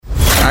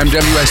I'm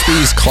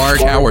WSB's Clark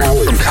Howard.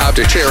 From Cobb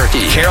to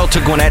Cherokee, Carroll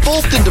to Gwinnett,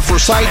 Fulton to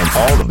Forsyth, and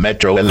all of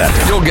Metro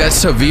 11. you'll get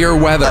severe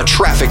weather, a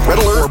traffic red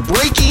alert, or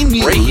breaking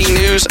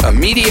news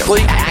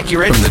immediately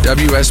accurate from the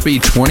WSB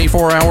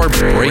 24-hour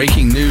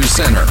Breaking News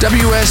Center.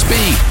 WSB.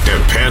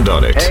 Depend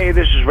on it. Hey,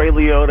 this is Ray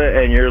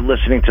Liotta, and you're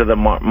listening to the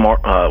No,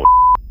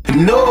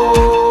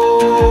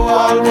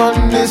 I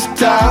run this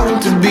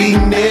town to be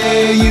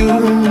near you.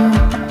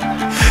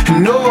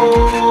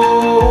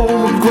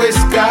 No gray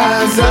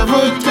skies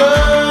ever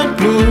turn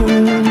blue.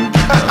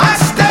 I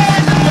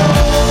stand alone.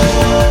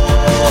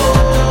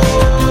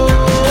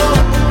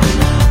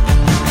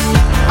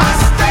 I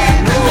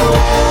stand alone.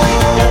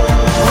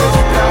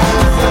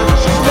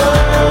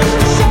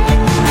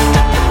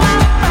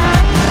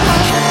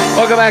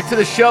 Welcome back to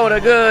the show and a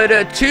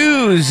good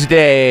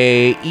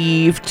Tuesday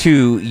Eve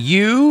to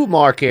you.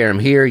 Mark Arum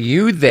here,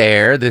 you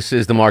there. This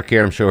is the Mark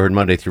Arum Show, heard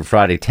Monday through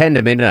Friday, 10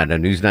 to midnight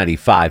on News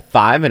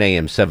 95.5 and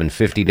AM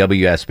 750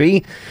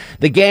 WSB.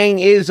 The gang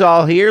is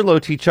all here. Low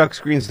T Chuck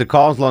screens the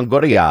calls.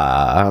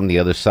 Longoria on the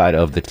other side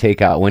of the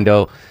takeout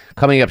window.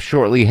 Coming up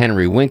shortly,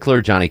 Henry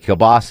Winkler, Johnny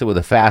Kilbasa with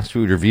a fast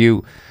food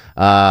review.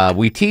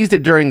 We teased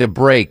it during the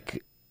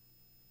break.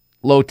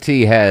 Low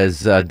T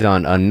has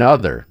done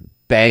another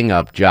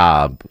bang-up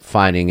job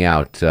finding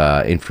out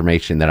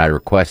information that I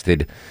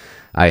requested,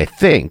 I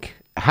think.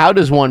 How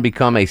does one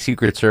become a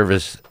Secret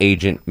Service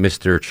agent,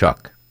 Mr.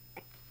 Chuck?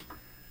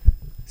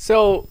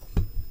 So,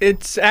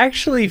 it's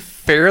actually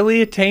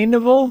fairly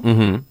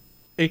attainable,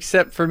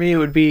 except for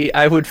me,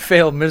 I would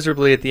fail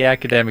miserably at the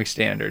academic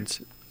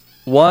standards.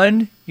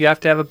 One, you have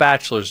to have a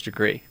bachelor's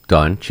degree.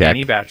 Done. Check.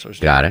 Any bachelor's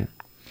degree. Got it.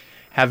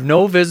 Have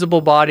no visible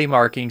body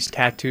markings,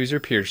 tattoos, or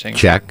piercings.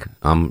 Check.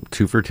 I'm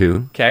 2 for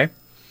 2. Okay.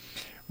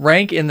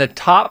 Rank in the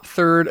top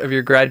third of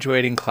your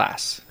graduating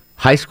class.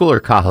 High school or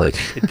college?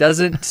 It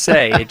doesn't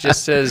say. It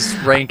just says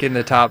rank in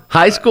the top.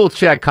 High school,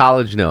 check.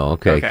 College, no.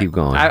 Okay, keep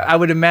going. I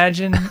would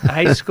imagine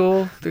high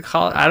school to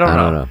college. I don't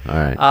know. All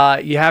right.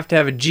 You have to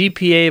have a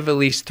GPA of at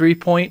least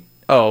 3.0.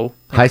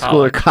 High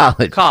school or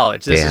college?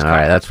 College. This is Damn, college.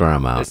 all right, that's where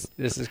I'm out.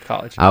 This is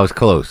college. I was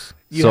close.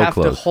 You so have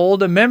close. to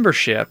hold a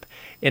membership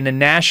in the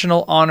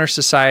National Honor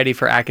Society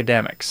for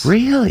Academics.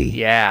 Really?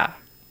 Yeah.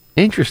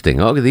 Interesting.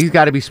 Okay, these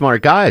got to be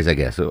smart guys, I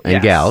guess, and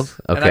Yes.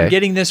 gals. Okay. And I'm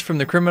getting this from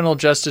the Criminal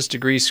Justice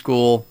Degree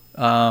School,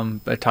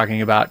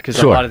 talking about, because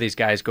Sure. a lot of these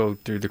guys go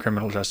through the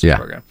criminal justice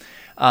program.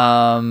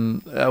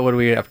 What are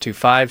we up to?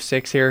 5,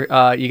 6 here?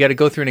 You got to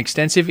go through an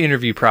extensive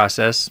interview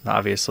process,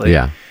 obviously.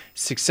 Yeah.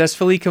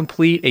 Successfully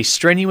complete a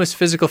strenuous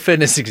physical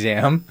fitness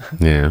exam.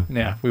 Yeah.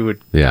 Yeah, we would.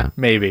 Yeah.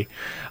 Maybe.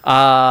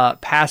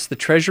 Pass the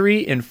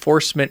Treasury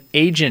Enforcement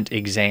Agent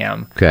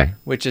exam. Okay.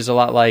 Which is a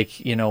lot like,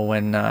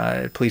 when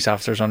police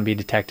officers want to be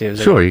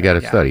detectives. Sure, you got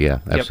to study. Yeah,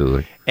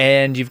 absolutely. Yep.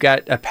 And you've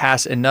got to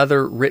pass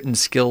another written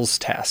skills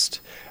test,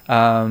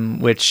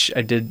 which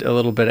I did a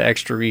little bit of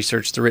extra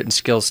research. The written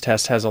skills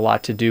test has a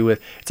lot to do with,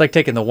 it's like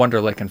taking the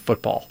Wonderlic in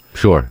football.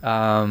 Sure.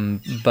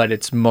 But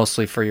it's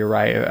mostly for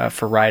your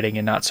for writing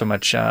and not so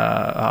much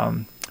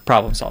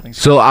problem solving.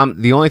 So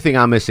the only thing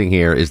I'm missing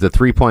here is the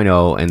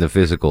 3.0 and the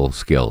physical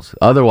skills.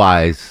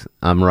 Otherwise,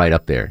 I'm right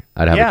up there.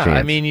 I'd have a chance. Yeah,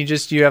 I mean,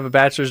 you have a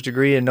bachelor's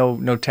degree and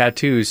no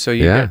tattoos, so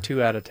you got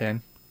 2 out of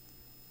 10.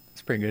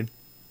 That's pretty good.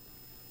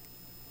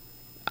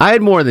 I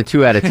had more than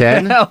 2 out of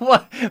 10.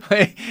 What?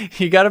 Wait,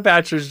 you got a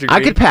bachelor's degree.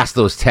 I could pass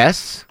those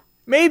tests.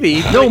 Maybe.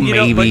 No,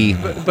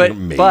 but,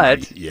 maybe.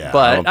 I'll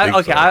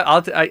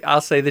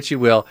say that you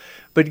will.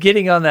 But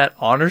getting on that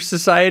honor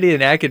society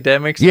and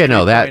academics,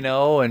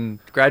 and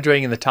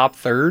graduating in the top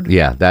third.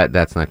 Yeah,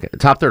 that's not good.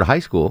 Top third of high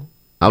school.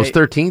 I was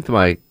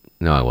 13th.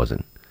 No, I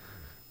wasn't.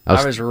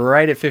 I was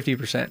right at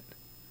 50%.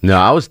 No,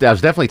 I was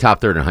definitely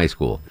top third in high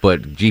school,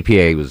 but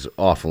GPA was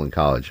awful in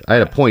college. I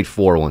had a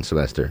 0.4 one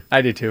semester.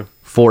 I did too.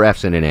 4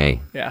 Fs and an A.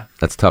 Yeah.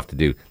 That's tough to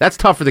do. That's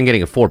tougher than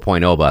getting a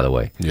 4.0, by the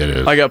way. Yeah, it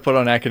is. I got put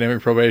on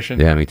academic probation.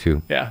 Yeah, me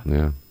too. Yeah.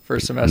 Yeah.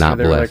 First semester, Not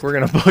they were blessed. like, "We're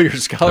going to pull your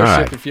scholarship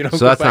Right. if you don't." So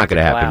go that's back not going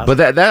to happen. class. But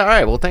that all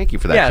right. Well, thank you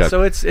for that. Yeah. Chuck.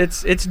 So it's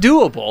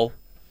doable.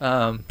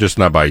 Just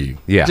not by you.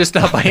 Yeah. Just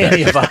not by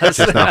any of us.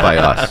 Just not by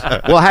us.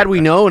 Well, had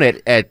we known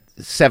it at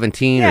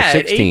 17 or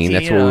 16, 18,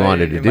 that's what we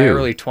wanted to in do. my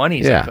early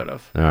 20s, I could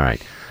have. All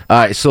right.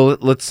 So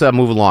let's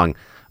move along.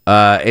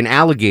 An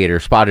alligator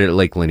spotted at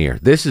Lake Lanier.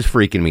 This is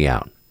freaking me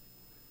out.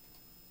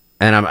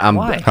 And I'm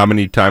Why? How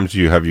many times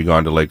have you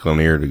gone to Lake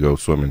Lanier to go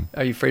swimming?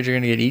 Are you afraid you're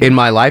going to get eaten? in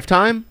my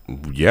lifetime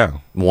Yeah.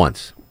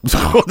 once So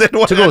then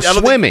what- to go I don't think-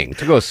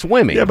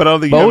 swimming. Yeah, but I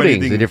don't think you have boating's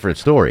anything- a different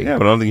story. Yeah,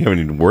 but I don't think you have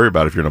anything to worry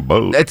about if you're in a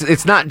boat.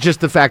 It's not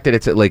just the fact that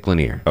it's at Lake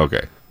Lanier.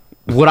 Okay.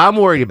 What I'm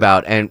worried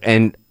about,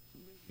 and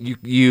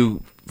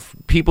you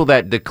people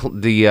that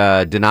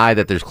deny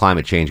that there's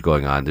climate change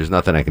going on, there's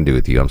nothing I can do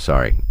with you. I'm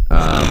sorry.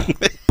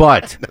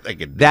 But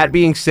that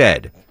being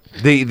said,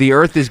 the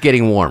Earth is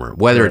getting warmer.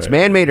 Whether it's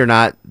man-made or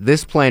not,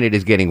 this planet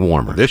is getting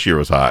warmer. This year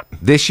was hot.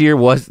 This year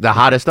was the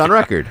hottest on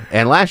record.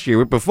 And last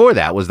year, before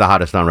that, was the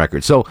hottest on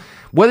record. So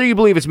whether you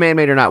believe it's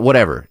man-made or not,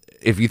 whatever.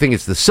 If you think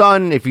it's the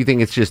sun, if you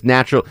think it's just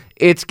natural,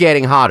 it's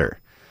getting hotter.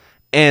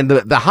 And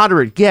the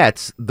hotter it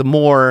gets, the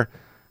more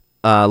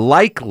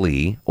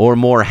likely or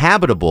more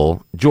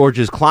habitable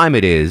Georgia's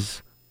climate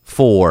is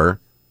for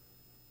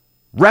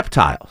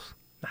reptiles.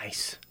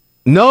 Nice.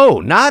 No,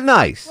 not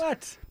nice.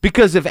 What?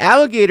 Because if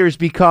alligators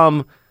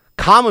become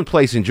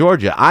commonplace in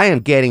Georgia, I am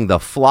getting the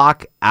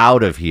flock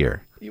out of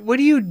here. What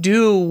do you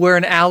do where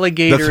an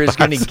alligator is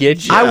going to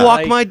get you? I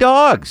walk my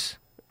dogs.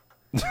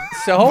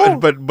 So?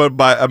 But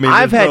by I mean,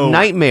 I've had no-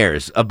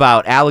 nightmares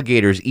about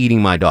alligators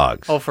eating my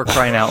dogs. Oh, for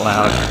crying out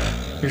loud.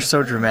 You're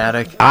so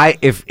dramatic.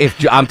 If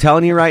I'm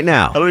telling you right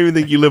now, I don't even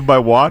think you live by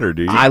water,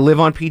 do you? I live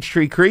on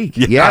Peachtree Creek.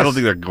 Yeah, yes. I don't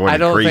think they're going. I to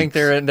don't creeks. think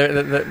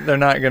they're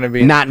not going to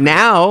be. Not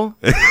now.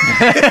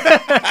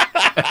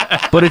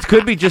 But it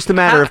could be just a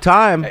matter of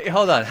time. Hey,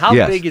 hold on. How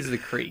Yes. big is the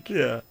creek?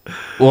 Yeah.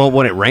 Well,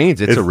 when it rains,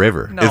 it's a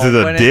river. No, Is it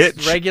a when ditch?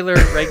 It's regular,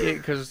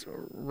 because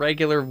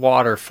regular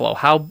water flow.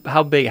 How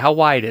big? How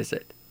wide is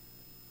it?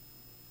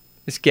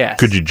 Let's guess.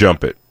 Could you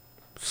jump it?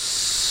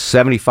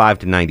 75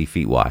 to 90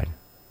 feet wide.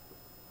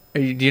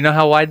 Do you know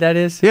how wide that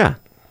is? Yeah.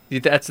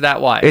 That's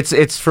that wide.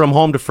 It's from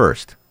home to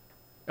first.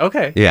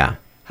 Okay. Yeah.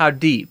 How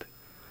deep?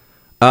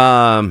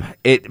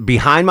 It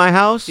behind my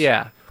house.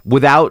 Yeah.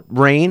 Without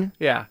rain,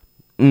 Yeah.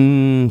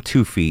 2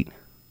 feet.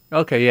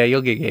 Okay. Yeah,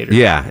 you'll get gators.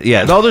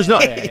 Yeah. No, there's no.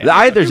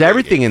 There's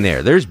everything in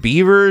there. There's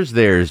beavers.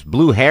 There's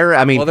blue hair.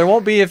 I mean, Well, there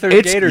won't be if there's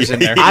It's- gators in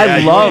there. I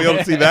you love- won't be able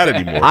to see that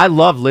anymore. I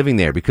love living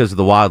there because of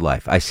the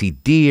wildlife. I see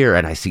deer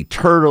and I see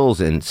turtles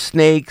and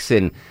snakes,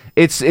 and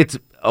it's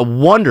a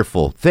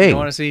wonderful thing. You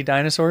want to see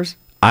dinosaurs?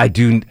 I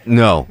do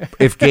know.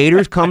 If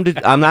gators come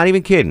to, I'm not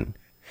even kidding.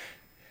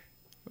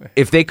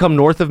 If they come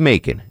north of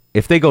Macon,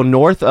 if they go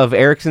north of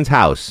Erickson's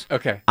house,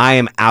 Okay. I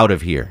am out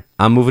of here.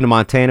 I'm moving to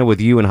Montana with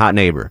you and Hot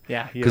Neighbor.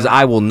 Yeah, you Because don't-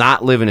 I will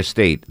not live in a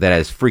state that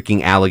has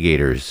freaking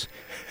alligators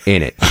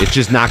in it. It's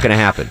just not going to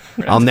happen.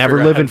 I'll never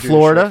figure out live how in to do the show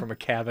Florida. from a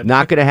cabin.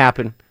 Not going to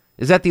happen.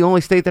 Is that the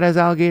only state that has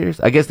alligators?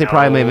 I guess they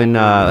probably live in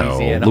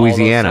Louisiana,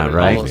 Louisiana, all those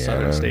right? All those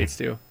southern states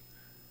do.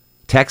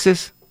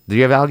 Texas? Do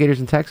you have alligators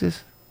in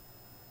Texas?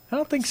 I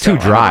don't think It's so.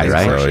 too dry, I don't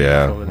think right? so. So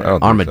yeah, Over I there. don't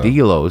think so.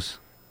 Armadillos,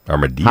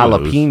 Armadillos.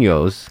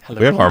 jalapenos.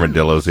 We have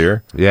armadillos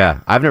here. Yeah,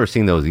 I've never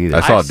seen those either.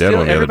 I saw a dead one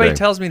the other Everybody day.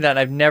 tells me that.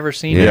 I've never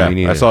seen Yeah, it. me Yeah,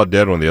 neither. I saw a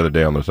dead one the other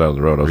day on the side of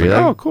the road. I was Really?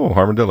 like, "Oh, cool,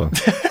 armadillo."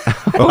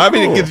 Well, I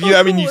mean, it gets you.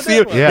 I mean, you see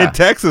them Yeah. in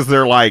Texas.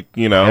 They're like,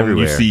 you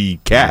Everywhere. see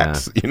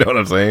cats. You know what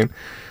I'm saying?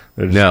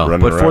 They're just No, running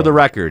but for around. the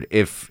record,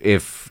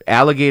 if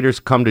alligators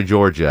come to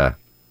Georgia,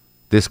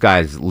 this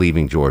guy's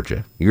leaving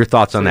Georgia. Your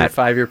thoughts on So your that?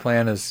 5-year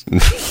plan is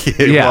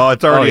Yeah. Well,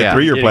 it's already Oh, yeah. a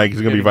 3-year Getting- plan. 'Cause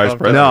he's going to be getting vice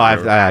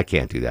president. No, I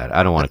can't do that.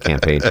 I don't want to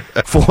campaign.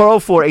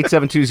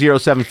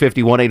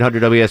 404-872-0750,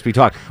 1-800-WSB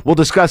Talk. We'll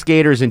discuss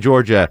gators in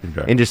Georgia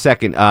in just a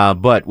second.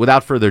 But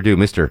without further ado,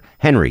 Mr.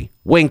 Henry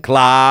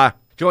Winkler.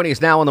 Joining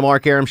us now on the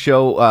Mark Arum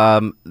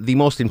Show, the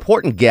most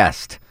important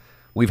guest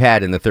we've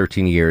had in the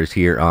 13 years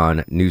here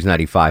on News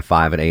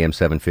 95.5 and AM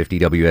 750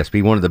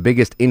 WSB. One of the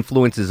biggest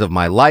influences of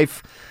my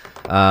life.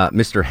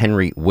 Mr.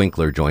 Henry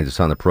Winkler joins us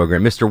on the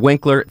program. Mr.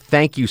 Winkler,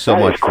 thank you so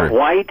much for...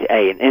 quite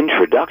an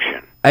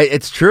introduction.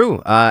 It's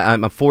true.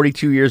 I'm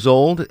 42 years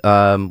old.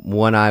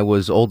 When I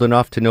was old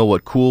enough to know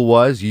what cool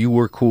was, you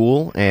were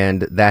cool,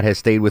 and that has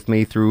stayed with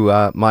me through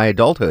my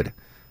adulthood.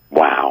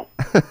 Wow.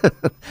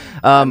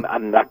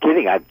 I'm not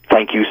kidding. I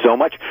thank you so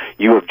much.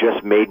 You have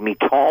just made me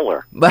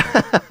taller.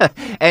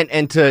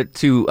 And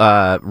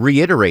to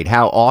reiterate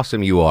how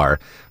awesome you are,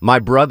 my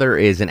brother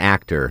is an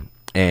actor,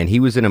 and he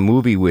was in a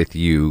movie with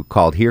you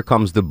called Here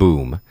Comes the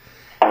Boom.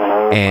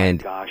 Oh, And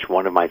my gosh,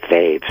 one of my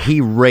faves.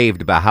 he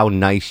raved about how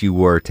nice you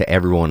were to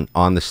everyone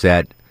on the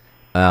set.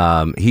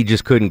 He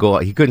just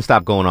couldn't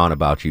stop going on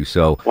about you.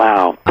 So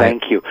Wow,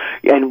 thank you.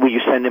 And will you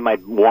send him my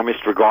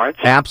warmest regards?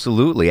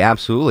 absolutely. I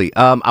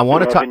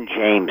want to talk. Kevin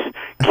James.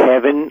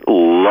 Kevin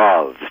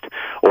loves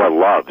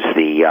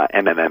the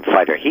MMM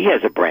fighter. He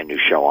has a brand new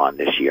show on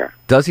this year.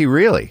 Does he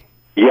really?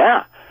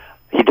 Yeah,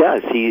 he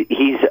does.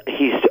 He's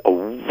a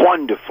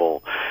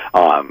wonderful,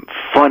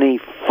 funny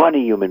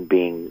human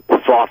being.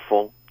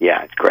 Thoughtful.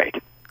 Yeah, it's great.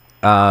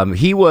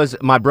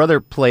 My brother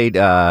played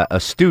a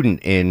student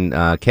in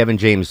Kevin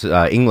James'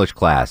 English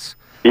class.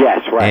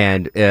 Yes, right.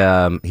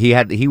 And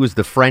he was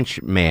the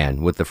French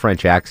man with the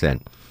French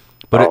accent.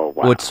 But Oh,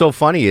 wow. what's so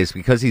funny is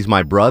because he's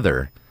my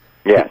brother,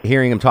 Yes.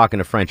 hearing him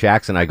talking a French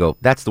accent, I go,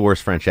 that's the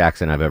worst French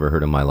accent I've ever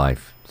heard in my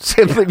life.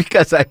 Simply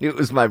because I knew it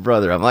was my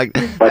brother. I'm like,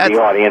 But that's...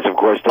 the audience, of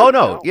course, Oh doesn't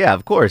no! know. Yeah,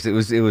 of course. It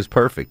was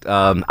perfect.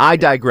 I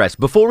digress.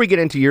 Before we get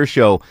into your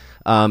show,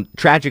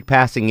 tragic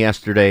passing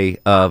yesterday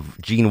of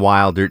Gene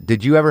Wilder.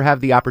 Did you ever have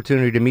the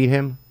opportunity to meet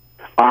him?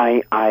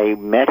 I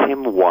met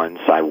him once.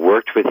 I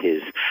worked with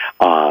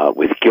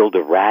with Gilda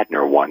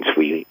Radner once.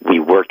 We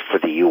worked for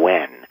the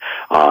UN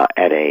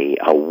at a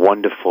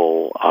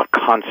wonderful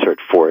concert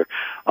for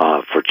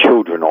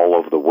children all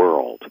over the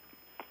world.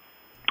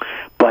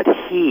 But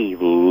he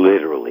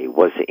literally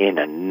was in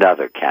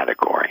another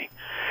category.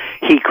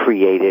 He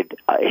created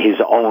his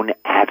own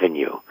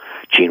avenue,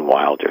 Gene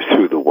Wilder,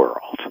 through the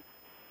world.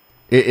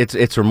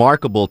 It's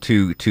remarkable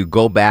to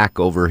go back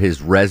over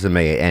his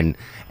resume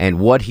and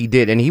what he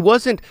did. And he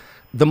wasn't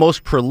the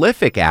most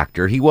prolific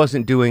actor. He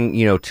wasn't doing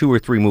 2 or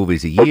 3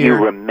 movies a But you year.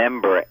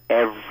 remember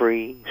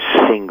every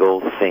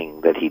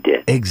he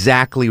did.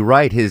 Exactly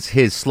right.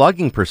 His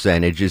slugging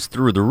percentage is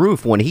through the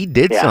roof. When he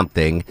did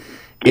something,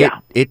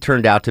 it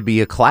turned out to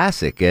be a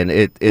classic, and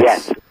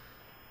it's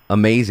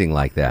amazing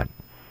like that.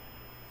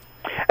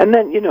 And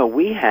then,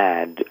 we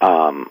had,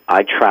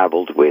 I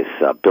traveled with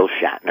Bill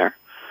Shatner,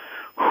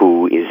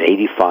 who is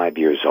 85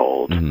 years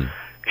old,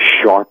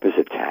 sharp as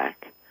a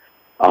tack,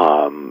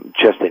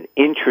 just an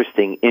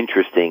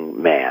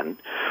interesting man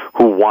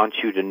who wants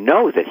you to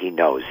know that he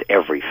knows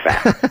every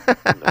fact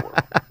in the world.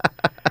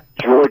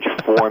 George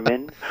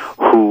Foreman,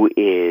 who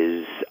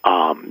is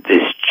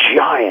this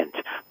giant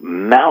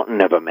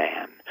mountain of a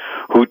man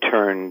who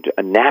turned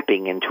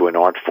napping into an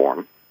art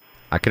form.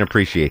 I can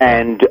appreciate that.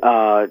 And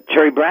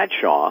Terry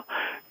Bradshaw,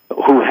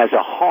 who has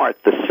a heart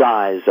the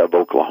size of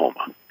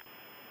Oklahoma.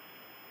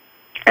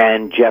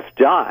 And Jeff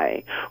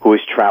Dye, who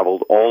has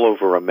traveled all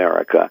over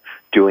America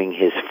doing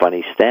his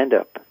funny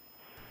stand-up.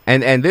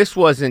 And this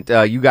wasn't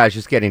you guys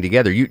just getting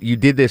together. You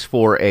did this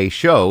for a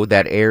show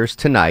that airs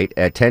tonight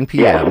at 10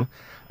 p.m.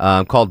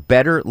 Called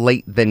Better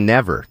Late Than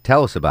Never.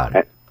 Tell us about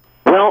it.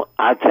 Well,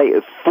 I'll tell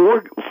you,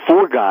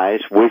 four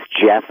guys with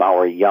Jeff,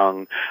 our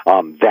young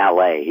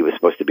valet. He was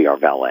supposed to be our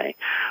valet.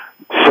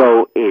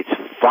 So it's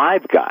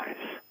 5 guys,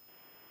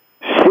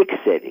 6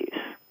 cities,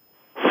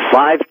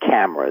 5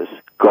 cameras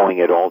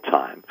going at all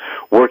time,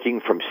 working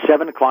from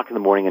 7 o'clock in the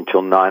morning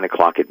until 9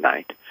 o'clock at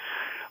night,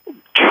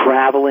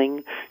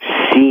 traveling,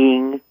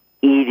 seeing,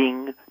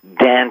 eating,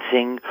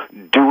 dancing,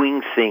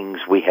 doing things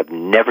we have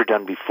never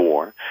done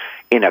before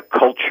in a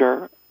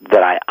culture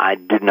that I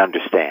didn't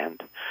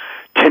understand.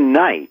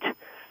 Tonight,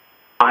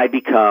 I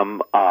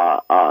become a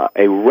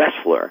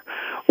wrestler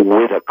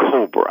with a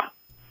cobra.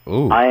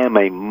 Ooh. I am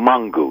a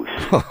mongoose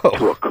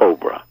to a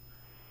cobra,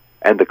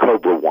 and the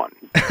cobra won.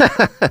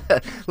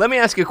 Let me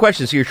ask you a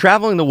question. So you're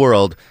traveling the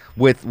world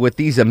with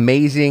these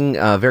amazing,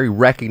 very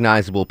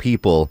recognizable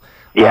people.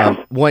 Yes.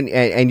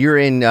 And you're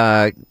in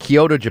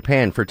Kyoto,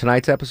 Japan for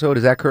tonight's episode.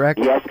 Is that correct?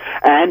 Yes,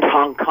 and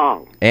Hong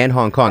Kong. And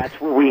Hong Kong. That's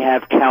where we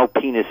have cow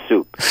penis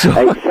soup.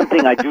 It's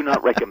something I do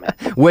not recommend.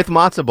 With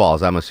matzo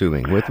balls, I'm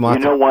assuming. With matzo.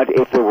 You know what?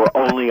 If there were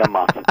only a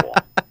matzo ball.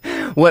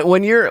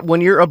 When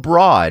you're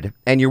abroad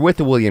and you're with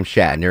a William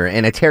Shatner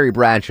and a Terry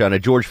Bradshaw and a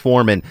George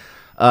Foreman,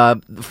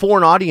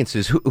 foreign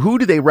audiences, who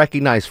do they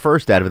recognize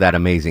first out of that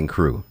amazing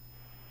crew?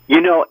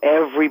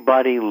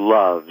 Everybody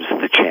loves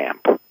the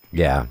champ.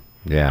 Yeah.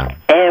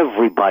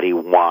 Everybody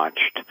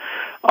watched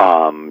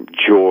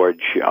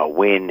George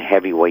win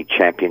heavyweight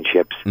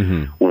championships,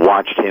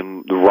 watched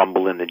him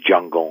rumble in the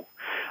jungle.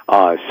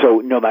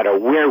 So no matter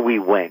where we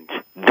went,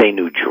 they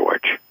knew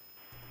George.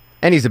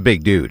 And he's a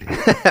big dude.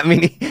 I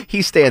mean,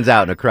 he stands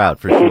out in a crowd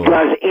for sure. He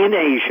does. In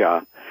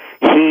Asia,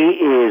 he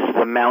is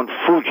the Mount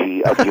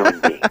Fuji of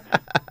human beings.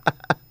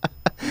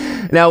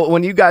 Now,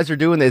 when you guys are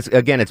doing this,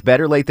 again, it's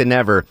better late than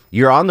never.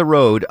 You're on the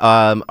road.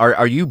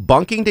 Are you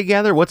bunking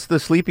together? What's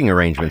the sleeping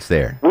arrangements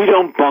there? We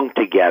don't bunk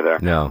together.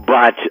 No.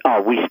 But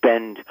we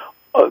spend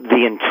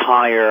the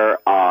entire,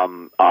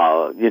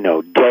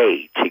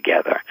 day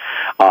together,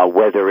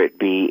 whether it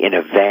be in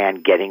a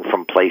van getting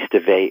from place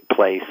to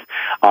place,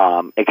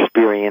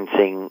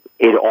 experiencing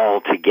it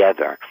all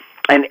together.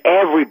 And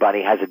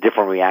everybody has a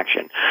different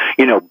reaction.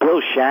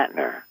 Bill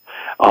Shatner,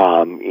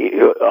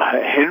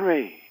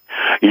 Henry,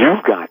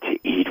 you've got to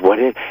eat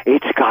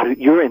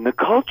you're in the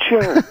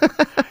culture.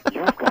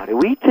 You've got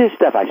to eat this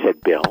stuff. I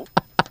said, Bill,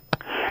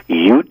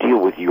 you deal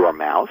with your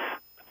mouth.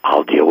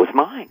 I'll deal with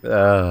mine.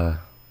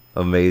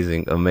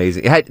 Amazing.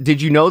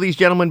 Did you know these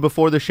gentlemen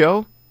before the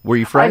show? Were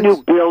you friends? I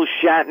knew Bill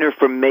Shatner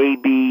for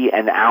maybe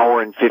an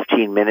hour and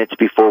 15 minutes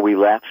before we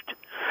left.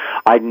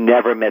 I'd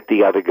never met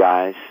the other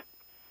guys.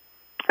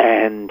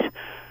 And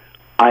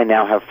I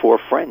now have 4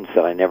 friends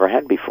that I never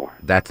had before.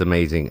 That's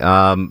amazing.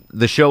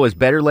 The show is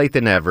Better Late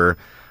Than Ever.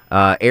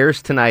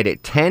 Airs tonight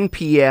at 10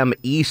 p.m.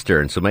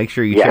 Eastern, so make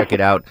sure you check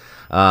it out.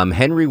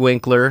 Henry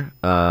Winkler,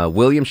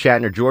 William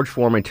Shatner, George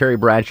Foreman, Terry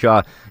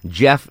Bradshaw,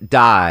 Jeff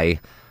Dye.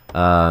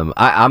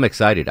 I'm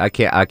excited. I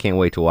can't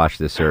wait to watch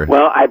this, sir.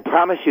 Well, I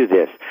promise you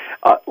this.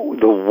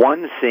 The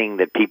one thing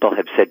that people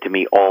have said to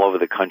me all over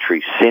the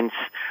country since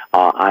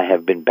I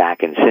have been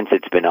back and since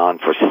it's been on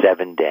for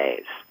 7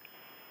 days,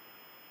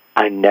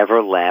 I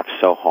never laughed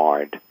so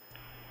hard.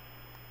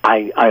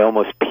 I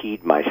almost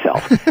peed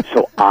myself.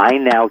 So I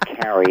now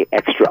carry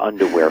extra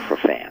underwear for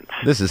fans.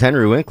 This is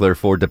Henry Winkler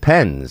for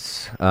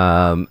Depends.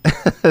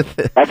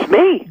 That's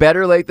me.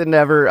 Better late than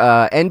never.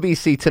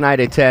 NBC tonight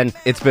at 10.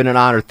 It's been an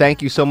honor.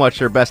 Thank you so much,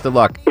 sir. Best of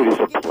luck. It is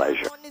a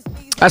pleasure.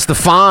 That's the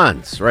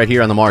Fonz right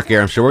here on the Mark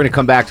Arum Show. We're going to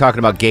come back talking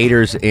about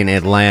Gators in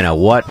Atlanta.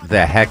 What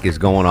the heck is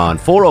going on?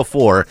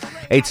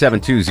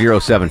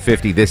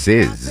 404-872-0750. This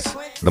is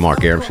the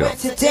Mark Arum Show.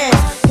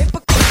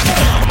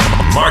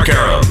 Mark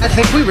Arum. I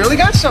think we really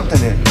got something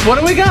here. What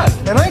do we got?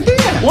 An idea.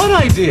 What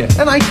idea?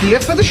 An idea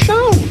for the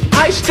show.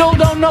 I still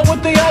don't know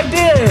what the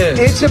idea is.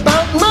 It's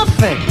about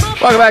nothing.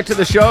 Welcome back to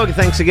the show.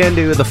 Thanks again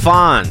to the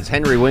Fonz.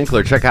 Henry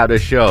Winkler. Check out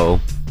his show,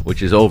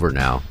 which is over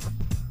now.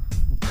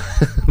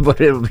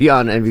 But it'll be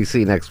on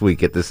NBC next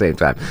week at the same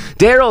time.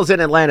 Daryl's in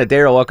Atlanta.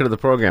 Daryl, welcome to the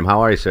program. How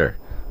are you, sir?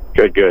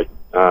 Good.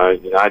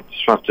 I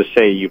just want to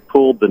say you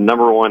pulled the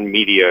number one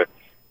media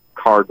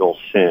cardinal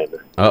sin.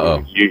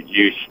 Uh-oh.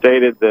 You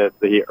stated that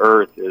the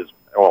Earth is,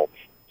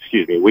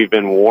 we've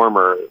been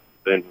warmer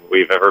than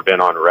we've ever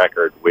been on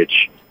record,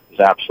 which is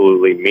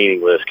absolutely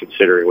meaningless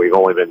considering we've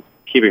only been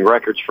keeping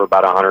records for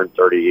about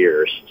 130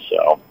 years.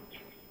 So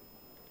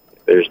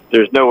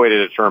there's no way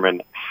to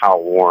determine how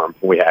warm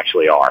we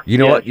actually are. You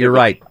know what? You're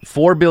right.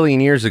 4 billion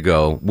years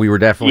ago, we were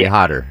definitely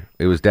hotter.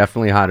 It was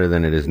definitely hotter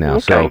than it is now.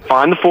 Okay, So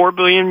find the 4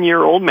 billion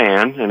year old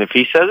man, and if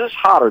he says it's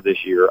hotter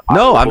this year,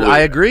 I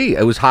agree.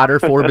 It was hotter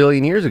 4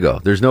 billion years ago.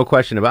 There's no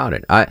question about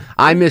it.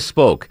 I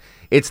misspoke.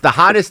 It's the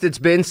hottest it's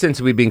been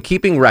since we've been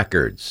keeping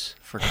records.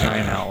 For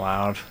crying out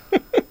loud.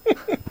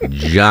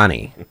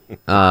 Johnny.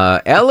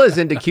 Ella's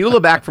in Tequila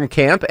back from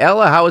camp.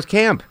 Ella, how was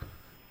camp?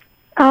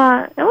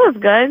 It was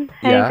good.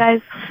 Hey,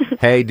 guys.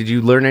 Hey, did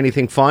you learn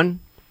anything fun?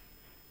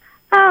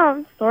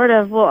 Sort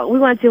of. Well, we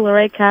went to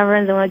Luray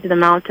Caverns and went to the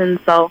mountains,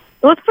 so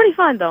it was pretty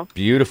fun, though.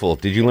 Beautiful.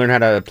 Did you learn how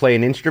to play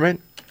an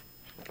instrument?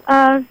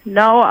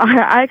 No,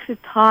 I actually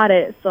taught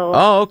it, so...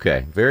 Oh,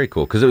 okay. Very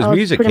cool. Because it was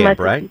music camp,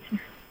 right?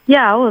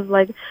 Yeah, it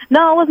was it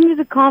was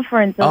music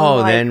conference.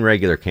 Then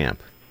regular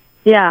camp.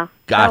 Yeah.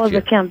 Gotcha. That was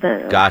a camp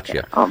then.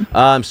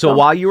 Gotcha. So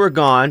while you were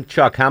gone,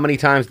 Chuck, how many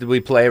times did we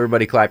play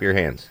Everybody Clap Your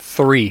Hands?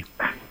 3.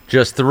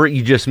 Just 3?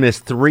 You just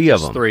missed 3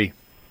 of them? 3.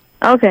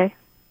 Okay.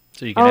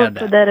 So you can add that.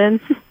 Put that in.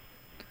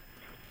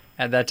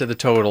 Add that to the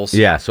totals.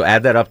 Yeah, so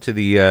add that up to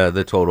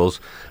the totals.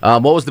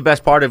 What was the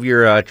best part of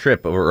your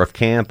trip or of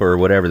camp or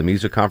whatever, the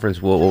music conference?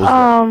 What was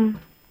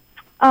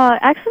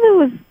actually, it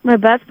was my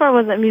best part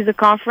was at music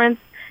conference,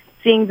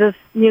 seeing this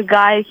new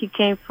guy. He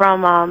came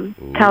from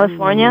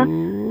California.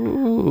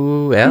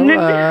 Ooh,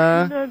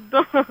 Ella.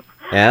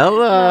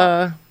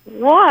 Ella.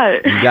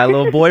 What? You got a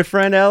little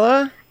boyfriend,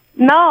 Ella?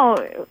 No.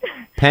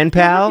 Pen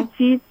pal?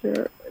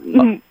 Teacher.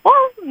 Well,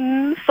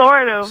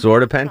 sort of.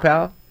 Sort of pen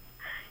pal?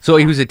 So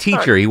he was a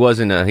teacher. He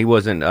wasn't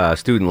a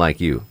student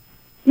like you.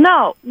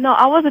 No,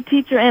 I was a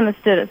teacher and a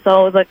student,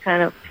 so it was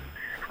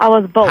I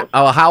was both.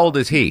 How old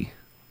is he?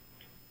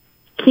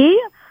 He?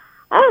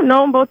 I don't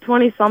know, about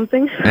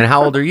 20-something. And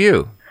how old are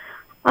you?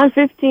 I'm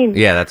 15.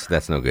 Yeah,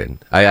 that's no good.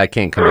 I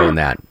can't condone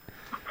that.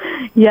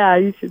 Yeah,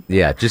 you should.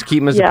 Yeah, just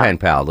keep him as a pen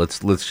pal.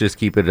 Let's just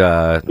keep it.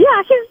 Yeah,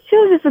 he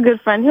was just a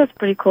good friend. He was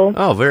pretty cool.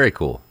 Oh, very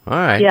cool. All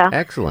right. Yeah.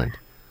 Excellent.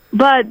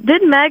 But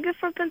did Meg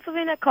from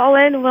Pennsylvania call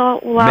in?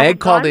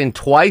 Meg called in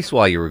twice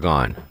while you were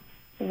gone.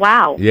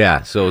 Wow.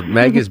 Yeah, so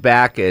Meg is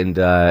back and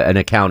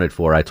accounted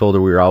for. I told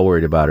her we were all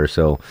worried about her,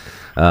 so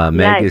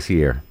Meg is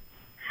here.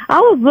 I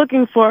was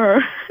looking for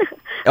her.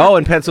 Oh,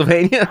 in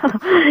Pennsylvania?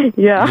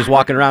 Yeah. Just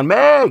walking around,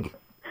 Meg!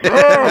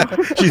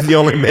 She's the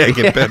only Meg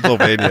in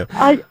Pennsylvania.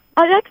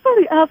 I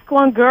actually asked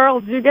one girl,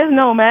 do you guys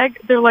know Meg?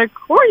 They're like,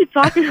 who are you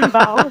talking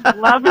about? I was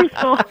laughing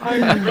so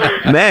hard.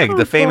 Meg,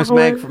 the famous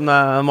Meg from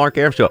the Mark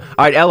Arum Show. All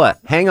right, Ella,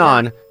 hang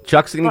on.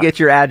 Chuck's going to get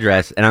your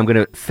address, and I'm going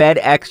to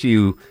FedEx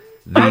you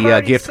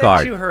the gift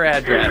card. You her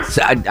address.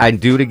 So I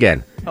do it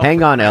again.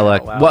 Hang on,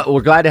 Ella. Well,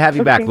 we're glad to have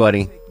you back,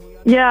 buddy.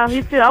 Yeah,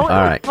 me too. It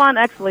was fun,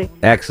 actually.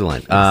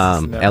 Excellent.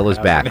 Ella's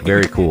back.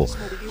 Very cool.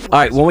 All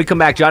right, when we come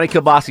back, Johnny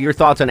Kilbasa, your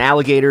thoughts on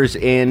alligators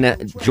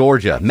in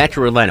Georgia,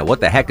 Metro Atlanta.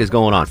 What the heck is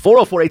going on?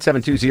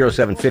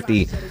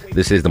 404-872-0750.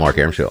 This is the Mark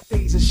Arum Show.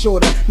 I'm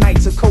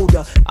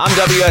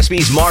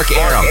WSB's Mark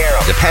Arum.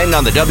 Depend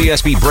on the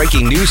WSB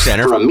Breaking News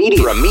Center for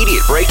immediate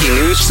breaking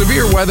news,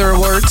 severe weather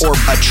alerts, or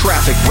A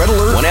traffic red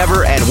alert.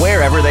 whenever and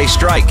wherever they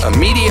strike.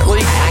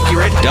 immediately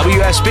accurate.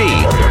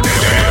 WSB.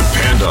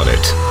 Depend on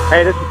it.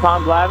 Hey, this is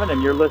Tom Glavine,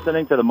 and you're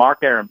listening to the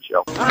Mark Arum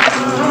Show.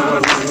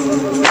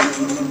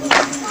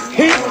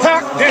 He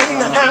packed in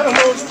the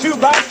animals 2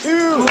 by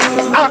 2,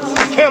 ox,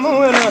 a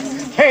camel, and a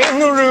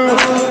kangaroo.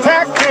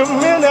 Packed him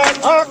in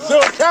that ox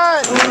so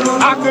tight,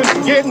 I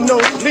couldn't get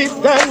no sleep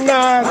that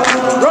night.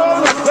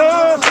 Roll the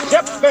sun,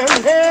 Shep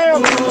and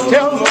Ham,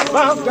 tell them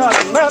about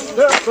that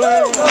master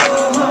plan.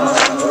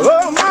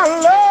 Oh, my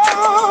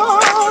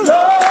Lord, Lord,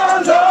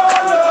 Lord,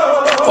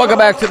 Lord. Welcome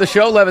back to the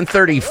show,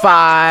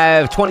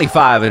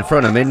 11:35, in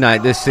front of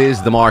midnight. This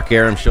is the Mark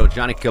Arum Show.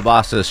 Johnny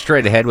Kilbasa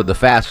straight ahead with the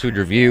fast food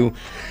review.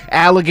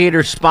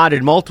 Alligators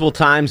spotted multiple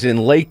times in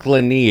Lake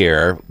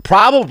Lanier.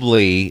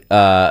 Probably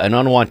an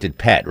unwanted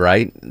pet,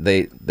 right?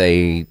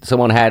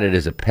 Someone had it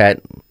as a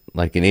pet,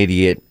 like an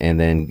idiot, and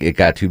then it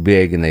got too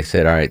big, and they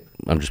said, all right,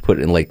 I'm just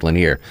putting it in Lake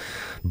Lanier.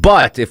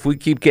 But if we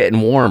keep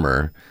getting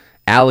warmer,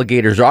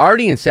 alligators are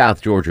already in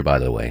South Georgia, by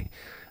the way.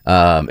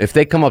 If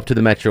they come up to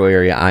the metro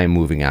area, I am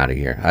moving out of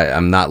here.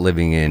 I'm not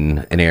living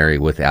in an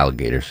area with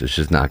alligators. It's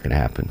just not going to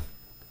happen.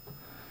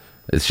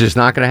 It's just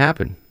not going to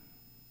happen.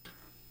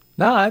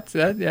 No, that's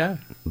yeah.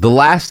 The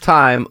last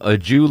time a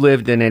Jew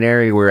lived in an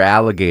area where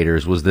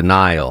alligators was the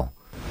Nile.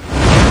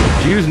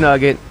 Jews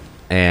nugget,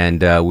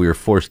 and we were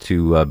forced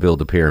to build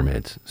the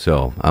pyramids.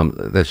 So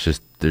it's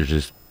just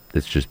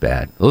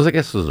bad. I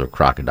guess those are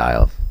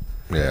crocodiles.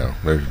 Yeah,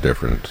 there's a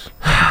difference.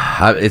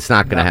 It's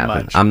not going to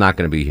happen. Much. I'm not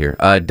going to be here.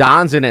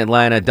 Don's in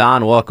Atlanta.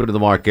 Don, welcome to the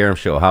Mark Arum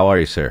Show. How are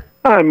you, sir?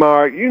 Hi,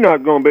 Mark. You're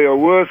not going to be a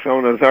wuss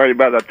on us, are you,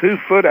 about a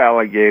 2-foot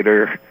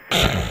alligator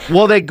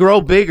Well, they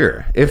grow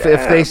bigger. If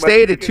they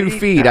stayed at 2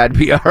 feet, I'd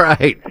be all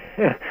right.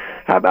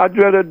 I'd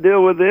rather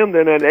deal with them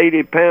than an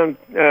 80-pound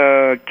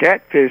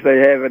catfish they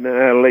have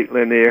in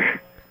lately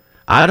near.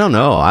 I don't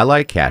know. I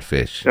like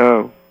catfish.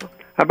 Oh.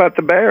 How about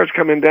the bears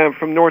coming down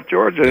from North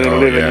Georgia and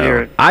living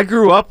here? I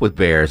grew up with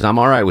bears. I'm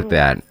all right with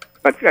that.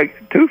 But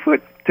 2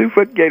 foot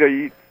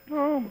gator,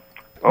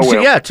 So,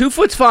 yeah, 2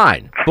 foot's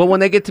fine. But when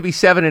they get to be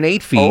 7 and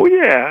 8 feet,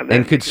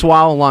 and could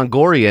swallow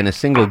Longoria in a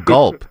single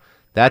gulp,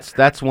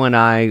 that's when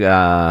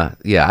I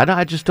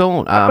just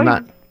don't. I'm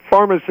not.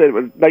 Farmers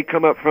said they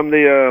come up from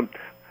the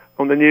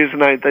on the news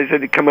tonight. They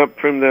said they come up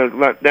from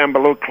down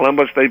below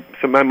Columbus.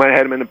 Somebody might have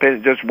had them in the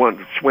pen, just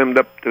swimmed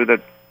up to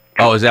the.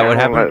 Oh, is that what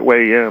happened? That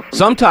way, yeah.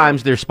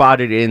 Sometimes they're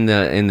spotted in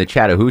the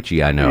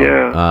Chattahoochee. I know.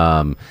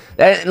 Yeah.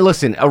 And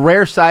listen, a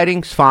rare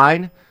sighting's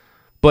fine.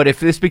 But if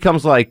this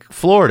becomes like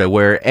Florida,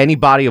 where any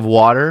body of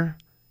water,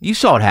 you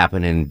saw it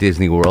happen in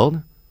Disney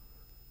World.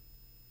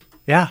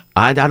 Yeah.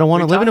 I don't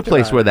want to live in a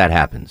place where that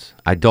happens.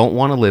 I don't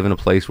want to live in a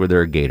place where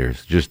there are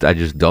gators. I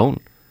just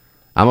don't.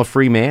 I'm a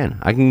free man.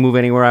 I can move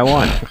anywhere I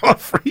want. I'm a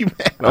free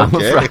man.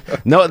 Okay.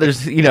 No,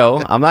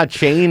 I'm not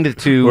chained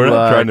to. We're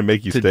not trying to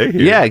make you stay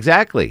here. Yeah,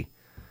 exactly.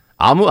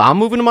 I'm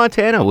moving to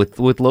Montana with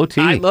low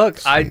T.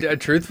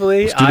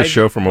 Truthfully, let's do the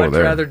show from over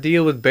there. I'd rather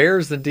deal with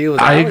bears than deal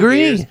with I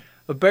alligators. agree.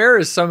 A bear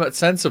is somewhat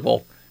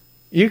sensible.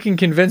 You can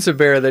convince a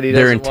bear that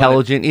they're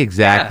intelligent.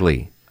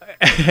 Exactly.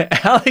 Yeah.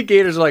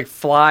 Alligators are like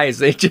flies.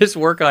 They just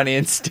work on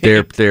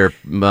instinct. They're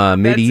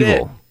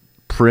medieval,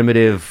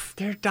 primitive.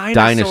 They're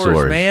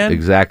dinosaurs, man.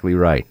 Exactly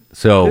right.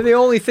 So they're the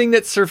only thing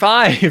that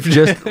survived.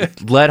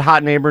 Just let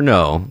Hot Neighbor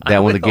know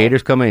that when the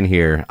gators come in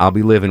here, I'll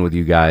be living with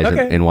you guys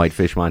in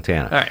Whitefish,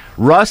 Montana. All right.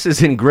 Russ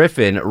is in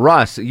Griffin.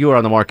 Russ, you are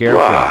on the Mark Arum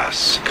Show.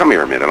 Russ, come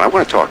here a minute. I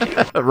want to talk to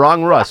you.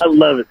 Wrong Russ. I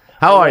love it.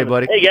 How are you,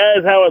 buddy? Hey,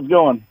 guys. How it's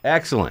going?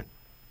 Excellent.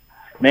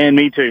 Man,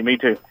 me too.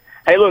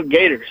 Hey, look,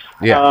 gators.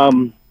 Yeah.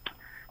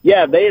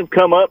 They have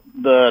come up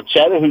the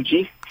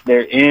Chattahoochee.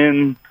 They're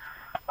in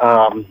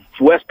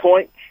West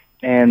Point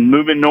and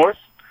moving north.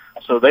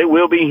 So they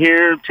will be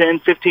here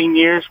 10, 15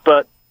 years.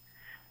 But,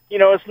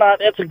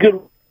 that's a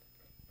good.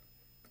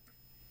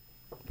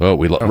 Oh,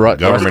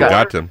 government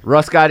got him.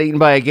 Russ got eaten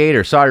by a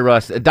gator. Sorry,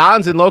 Russ.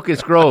 Don's in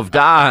Locust Grove.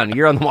 Don,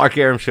 you're on the Mark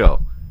Arum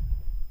Show.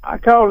 I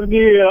called to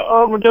give you an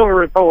armadillo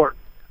report.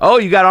 Oh,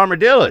 you got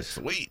armadillos.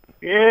 Sweet.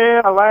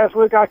 Yeah, last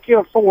week I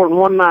killed 4 in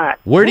one night.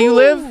 Where do you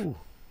live?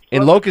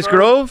 In Locust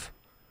Grove?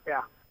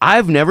 Yeah.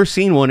 I've never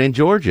seen one in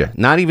Georgia.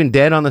 Not even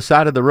dead on the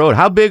side of the road.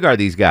 How big are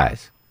these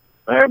guys?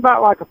 They're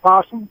about like a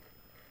possum.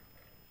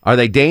 Are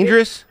they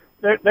dangerous?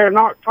 They're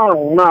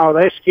nocturnal. No,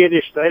 they're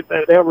skittish.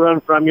 They'll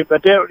run from you.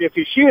 But if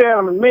you shoot at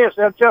them and miss,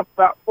 they'll jump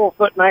about 4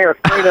 foot in the air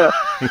straight up.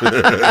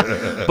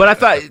 But I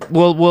thought,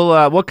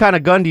 what kind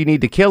of gun do you need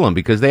to kill them?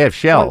 Because they have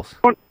shells.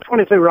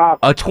 22 rifle.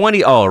 A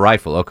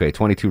rifle. Okay,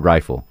 22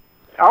 rifle.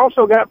 I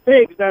also got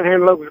pigs down here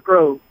in Locust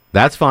Grove.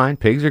 That's fine.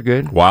 Pigs are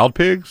good. Wild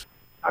pigs?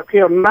 I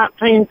killed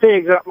 19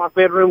 pigs out my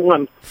bedroom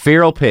window.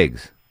 Feral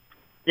pigs.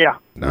 Yeah.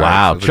 Nice.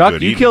 Wow, That's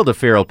Chuck, you killed a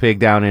feral pig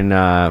down in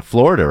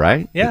Florida,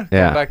 right? Yeah.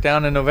 Back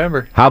down in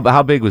November.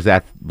 How big was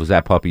that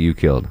puppy you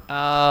killed?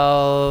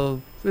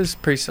 It was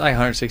pretty like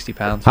 160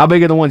 pounds. How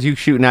big are the ones you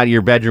shooting out of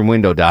your bedroom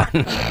window, Don?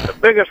 The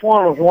biggest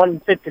one was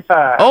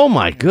 155. Oh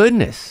my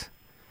goodness!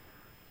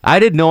 I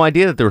had no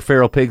idea that there were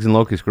feral pigs in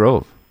Locust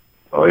Grove.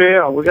 Oh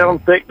yeah, we got them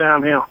thick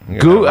down here.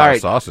 All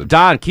right, sausage.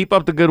 Don, keep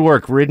up the good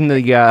work ridding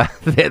the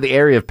the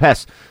area of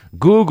pests.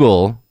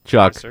 Google,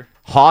 Chuck,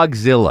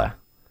 Hogzilla.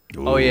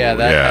 Oh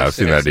yeah, I've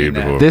seen that dude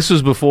before. This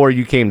was before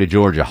you came to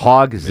Georgia.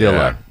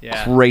 Hogzilla.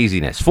 Yeah.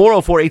 Craziness.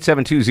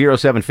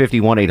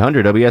 404-872-0750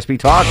 1-800-WSB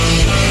Talk.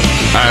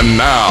 And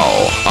now,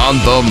 on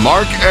the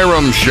Mark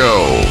Arum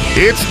Show,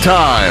 it's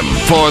time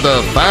for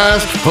the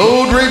Fast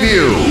Food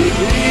Review.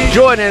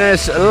 Joining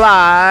us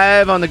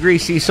live on the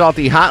Greasy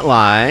Salty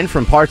Hotline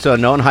from parts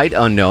unknown, height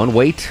unknown,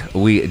 weight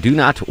we do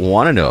not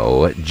want to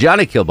know,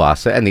 Johnny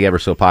Kilbasa and the ever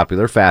so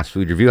popular Fast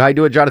Food Review. How you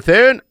doing,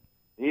 Jonathan?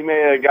 He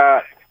may have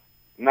got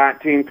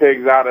 19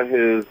 pigs out of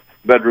his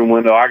bedroom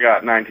window. I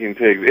got 19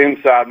 pigs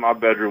inside my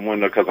bedroom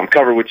window because I'm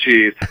covered with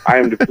cheese. I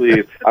am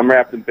pleased. I'm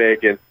wrapped in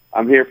bacon.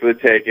 I'm here for the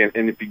taking,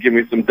 and if you give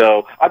me some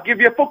dough, I'll give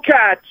you a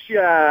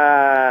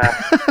focaccia.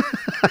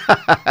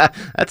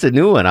 That's a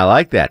new one. I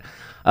like that.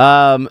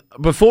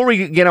 Before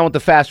we get on with the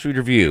fast food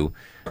review,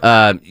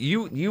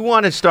 you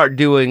want to start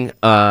doing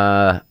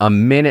a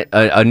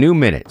new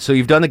minute. So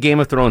you've done the Game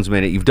of Thrones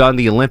minute. You've done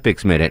the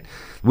Olympics minute.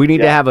 We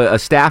need to have a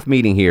staff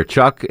meeting here,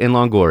 Chuck and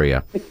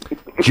Longoria.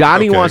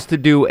 Johnny wants to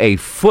do a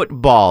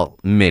football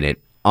minute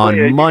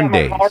on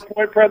Mondays. You got a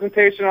PowerPoint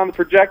presentation on the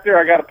projector?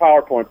 I got a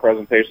PowerPoint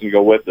presentation to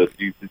go with this.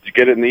 Did you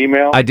get it in the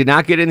email? I did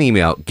not get an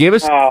email. Give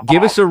us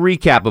a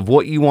recap of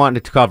what you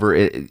wanted to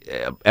cover.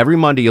 Every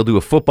Monday you'll do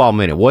a football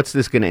minute. What's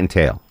this going to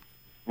entail?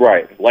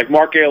 Right. Like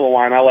Mark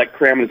Aylwine, I like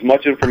cramming as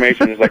much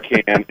information as I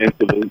can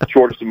into the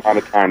shortest amount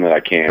of time that I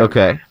can.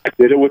 Okay. I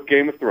did it with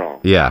Game of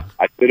Thrones. Yeah.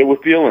 I did it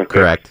with the Olympics.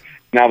 Correct.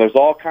 Now, there's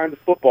all kinds of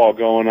football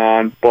going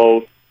on,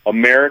 both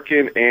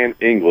American and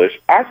English.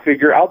 I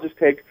figure I'll just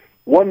take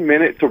 1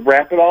 minute to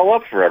wrap it all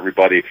up for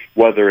everybody,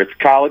 whether it's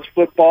college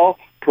football,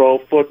 pro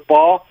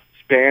football,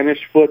 Spanish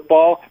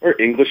football, or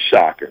English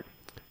soccer.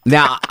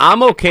 Now,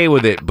 I'm okay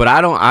with it, but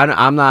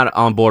I'm not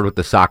on board with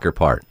the soccer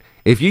part.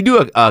 If you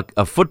do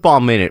a football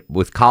minute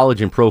with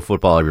college and pro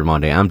football every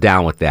Monday, I'm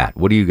down with that.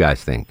 What do you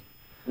guys think?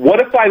 What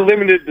if I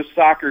limited the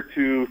soccer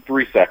to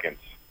 3 seconds?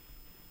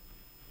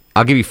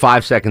 I'll give you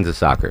 5 seconds of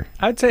soccer.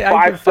 I'd say 5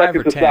 5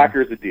 seconds or of 10.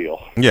 soccer is a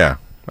deal. Yeah,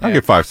 I'll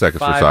get 5 seconds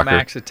for 5, soccer.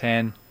 max of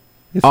 10.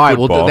 It's All right,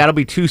 football. well, that'll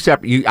be 2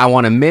 separate. I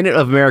want a minute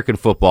of American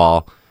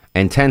football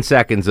and 10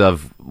 seconds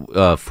of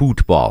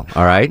football,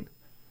 all right?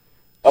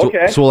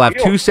 Okay. So we'll have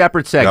 2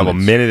 separate You have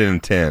segments. a minute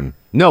and 10.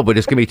 No, but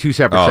it's going to be 2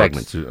 separate Oh, it's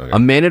segments. two- okay. A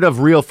minute of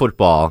real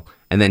football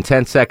and then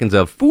 10 seconds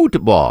of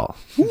football.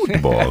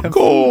 Football.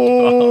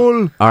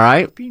 Goal. All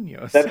right?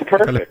 That's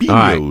perfect. All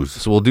right.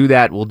 So we'll do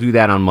that. We'll do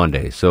that on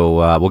Monday.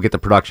 So we'll get the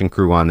production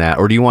crew on that.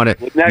 Or do you want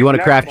to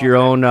next craft your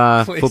own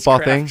football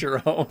craft thing?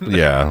 your own.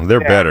 Yeah,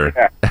 they're better.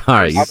 Yeah. All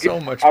right.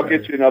 I'll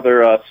get you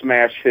another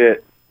smash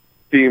hit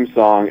theme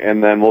song,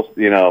 and then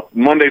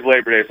Monday's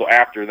Labor Day, so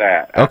after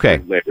that. Okay.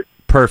 After Labor Day.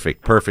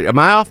 Perfect. Am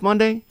I off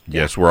Monday?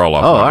 Yes, we're all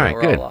off. Oh, Monday. all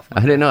right, good.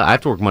 I didn't know. I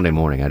have to work Monday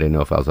morning. I didn't know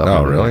if I was off.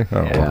 Oh, Monday. really?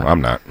 Oh, well,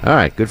 I'm not. All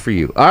right, good for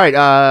you. All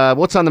right,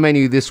 what's on the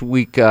menu this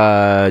week,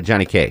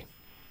 Johnny K?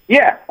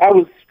 Yeah, I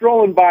was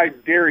strolling by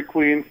Dairy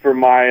Queen for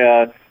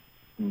my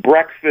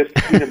breakfast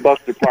peanut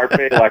butter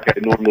parfait like I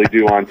normally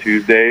do on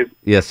Tuesdays.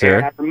 Yes, sir.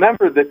 And I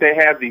remember that they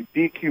have these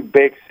DQ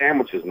baked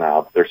sandwiches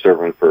now that they're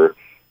serving for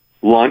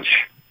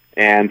lunch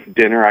and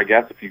dinner, I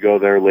guess, if you go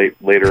there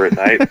later at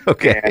night.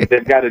 Okay. And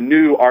they've got a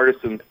new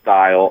artisan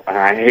style, and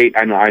I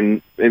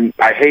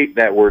hate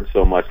that word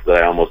so much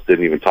that I almost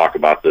didn't even talk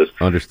about this.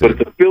 Understood.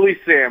 But it's a Philly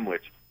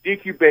sandwich,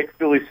 DQ baked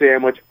Philly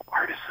sandwich,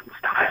 artisan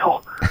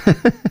style.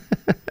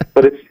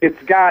 But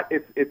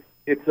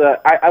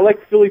I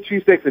like Philly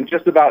cheesesteaks in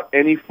just about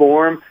any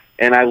form,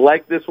 and I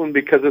like this one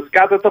because it's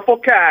got the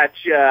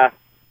focaccia,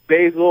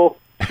 basil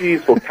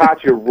cheese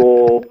focaccia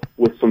roll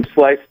with some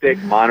sliced steak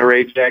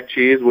Monterey Jack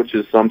cheese, which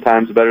is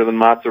sometimes better than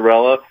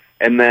mozzarella,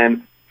 and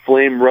then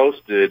flame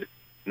roasted,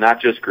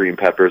 not just green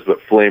peppers, but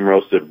flame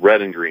roasted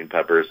red and green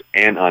peppers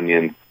and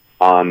onion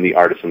on the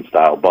artisan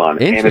style bun.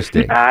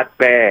 Interesting. And it's not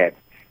bad.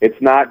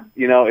 It's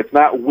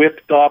not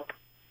whipped up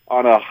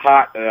on a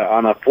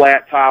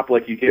flat top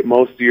like you get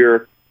most of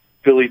your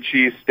Philly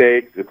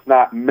cheesesteaks. It's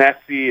not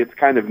messy. It's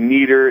kind of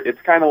neater.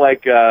 It's kind of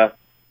like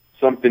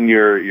something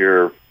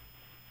your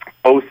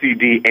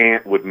OCD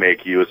aunt would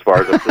make you as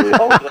far as a Philly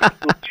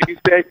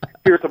cheesesteak.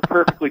 Here's a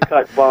perfectly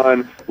cut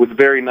bun with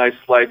very nice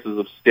slices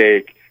of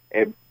steak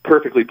and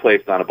perfectly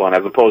placed on a bun,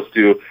 as opposed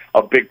to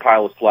a big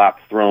pile of slop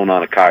thrown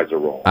on a Kaiser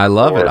roll. I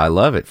love it.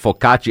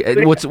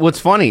 Focaccia. What's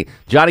funny,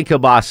 Johnny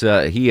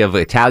Kielbasa, he of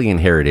Italian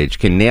heritage,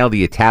 can nail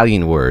the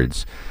Italian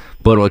words,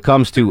 but when it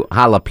comes to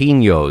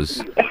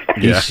jalapenos,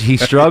 he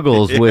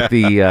struggles with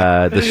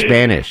the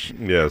Spanish.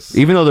 Yes.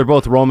 Even though they're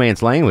both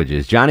Romance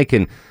languages, Johnny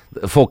can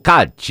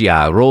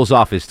focaccia rolls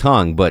off his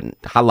tongue, but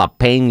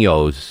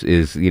jalapenos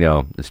is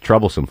it's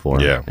troublesome for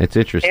him. Yeah, it's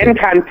interesting.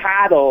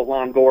 Encantado,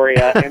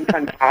 Longoria.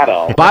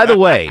 Encantado. By the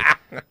way,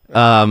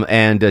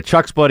 and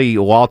Chuck's buddy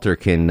Walter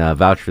can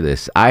vouch for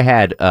this. I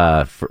had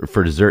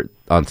for dessert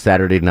on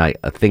Saturday night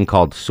a thing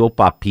called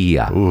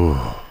sopapilla. Ooh.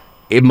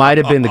 It might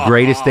have been the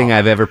greatest thing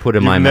I've ever put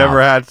in my mouth. You've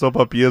never had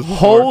sopapillas before?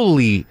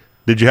 Holy!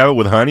 Did you have it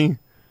with honey?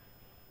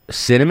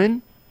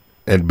 Cinnamon?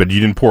 But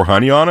you didn't pour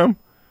honey on them?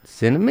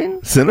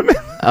 Cinnamon? Cinnamon?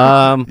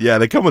 Yeah,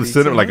 they come with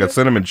cinnamon, like a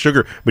cinnamon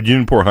sugar, but you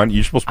didn't pour honey.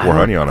 You're supposed to pour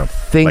honey on them.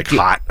 Like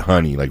hot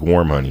honey, like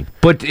warm honey.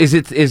 But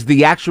is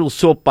the actual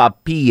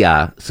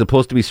sopapilla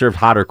supposed to be served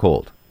hot or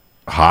cold?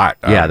 Hot.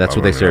 Yeah, that's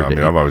what they served.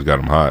 I've always got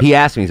them hot. He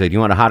asked me, he's like, "Do you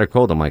want it hot or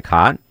cold?" I'm like,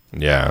 "Hot."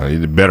 Yeah,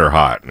 better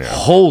hot. Yeah.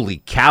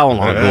 Holy cow,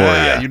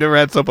 Longoria. You never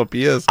had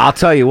sopapillas? I'll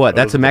tell you what,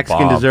 that's a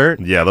Mexican dessert.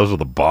 Yeah, those are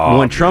the bomb.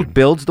 When Trump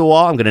builds the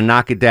wall, I'm going to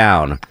knock it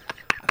down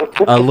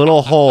a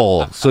little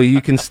hole so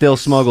you can still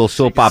smuggle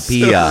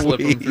sopapilla. Slip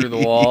them through the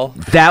wall.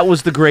 That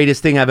was the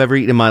greatest thing I've ever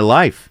eaten in my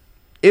life.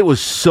 It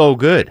was so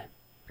good.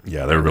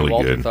 Yeah, they're really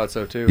Walter good. thought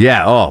so too.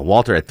 Yeah,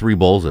 Walter had 3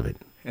 bowls of it.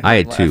 I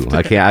had 2.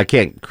 I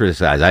can't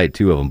criticize. I had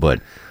 2 of them,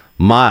 but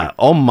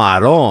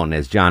marron,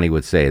 as Johnny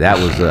would say. That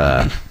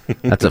was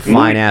that's a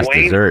fine ass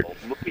dessert.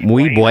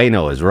 Muy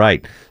bueno is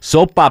right.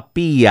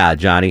 Sopapilla,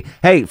 Johnny.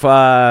 Hey,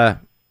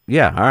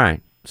 yeah, all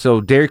right.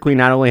 So Dairy Queen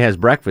not only has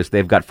breakfast,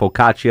 they've got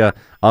focaccia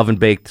oven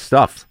baked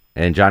stuff,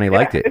 and Johnny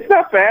liked it. It's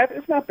not bad.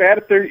 It's not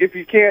bad if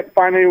you can't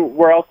find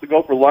anywhere else to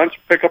go for lunch.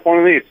 Pick up one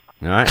of these.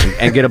 All right,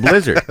 and get a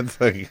blizzard.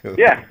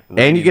 Yeah,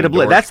 and you get a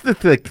blizzard. That's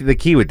the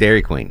key with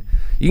Dairy Queen.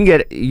 You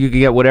can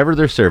get whatever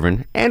they're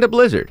serving and a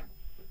blizzard.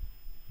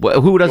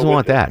 Who doesn't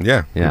want that?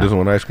 Yeah, who doesn't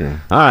want ice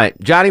cream? All right,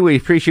 Johnny, we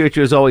appreciate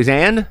you as always,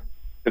 and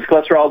it's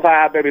cholesterol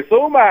high, baby.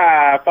 Follow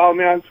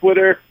me on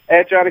Twitter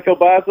at Johnny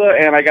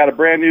Kielbasa, and I got a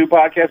brand new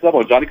podcast up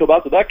on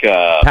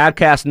JohnnyKielbasa.com.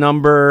 Podcast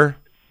number.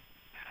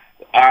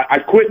 I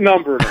quit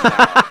numbering.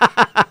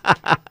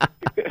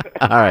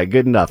 All right,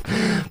 good enough.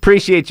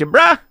 Appreciate you,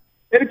 bruh.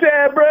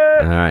 Anytime,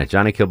 bruh. All right,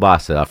 Johnny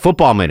Kielbasa.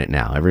 Football Minute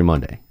now, every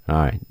Monday. All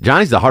right.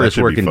 Johnny's the hardest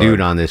working dude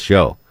on this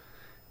show.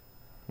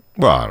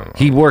 Well, I don't know.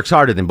 He works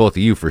harder than both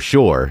of you for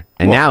sure,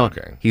 and now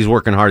he's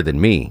working harder than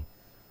me.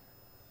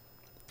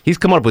 He's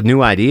come up with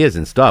new ideas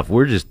and stuff.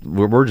 We're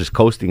just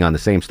coasting on the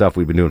same stuff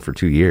we've been doing for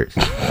 2 years.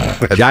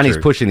 Johnny's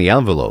pushing the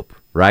envelope,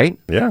 right?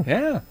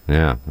 Yeah.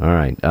 Yeah. All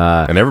right.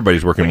 And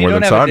everybody's working more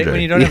than Sanjay.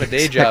 When you don't have a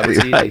day job, it's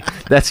easy. Right.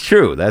 That's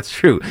true.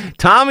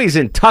 Tommy's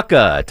in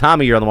Tucka.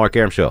 Tommy, you're on the Mark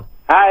Arum Show.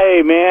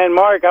 Hi, man.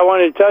 Mark, I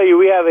wanted to tell you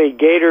we have a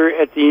gator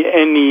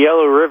in the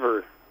Yellow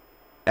River.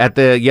 At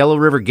the Yellow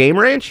River Game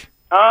Ranch?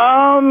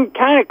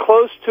 Kind of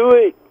close to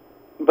it.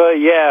 But,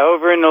 yeah,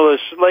 over in the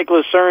Lake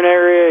Lucerne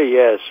area,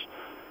 yes.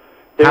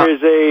 There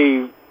is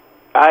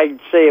I'd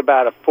say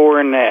about a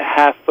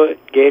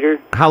 4.5-foot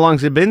gator. How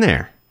long's it been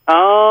there?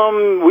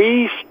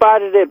 We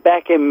spotted it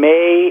back in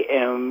May,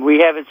 and we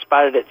haven't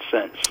spotted it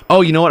since.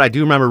 Oh, you know what? I do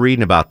remember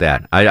reading about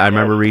that. I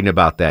remember reading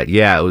about that.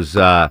 Yeah, it was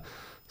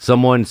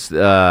someone's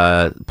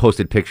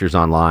posted pictures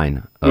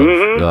online.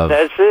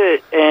 That's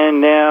it.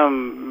 And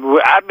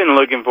I've been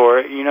looking for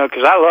it,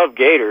 because I love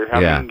gator.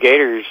 I mean,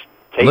 gators.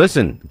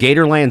 Listen,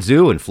 Gatorland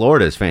Zoo in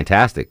Florida is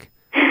fantastic.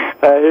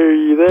 I hear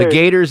you there. The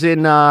gators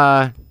in,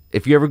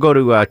 if you ever go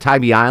to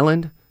Tybee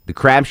Island, the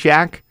Crab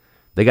Shack,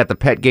 they got the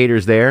pet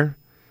gators there.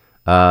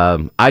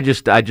 I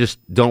just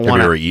don't want to. Have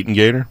you ever eaten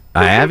gator?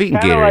 I have eaten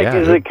gator.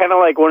 Is it kind of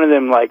like one of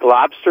them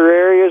lobster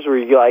areas where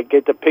you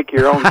get to pick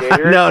your own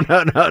gator? No.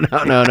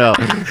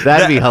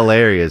 That'd be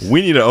hilarious.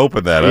 We need to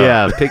open that up.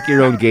 Yeah, pick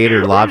your own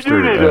gator lobster.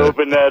 We need to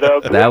open that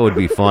up. That would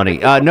be funny.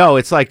 No,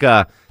 it's like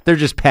they're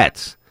just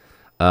pets.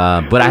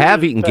 But I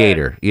have eaten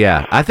gator.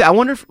 Yeah, I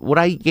wonder would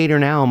I eat gator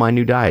now on my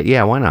new diet?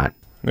 Yeah, why not?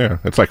 Yeah,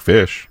 it's like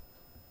fish.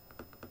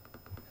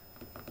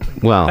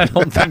 Well, I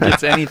don't think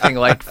it's anything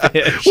like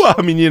fish. Well,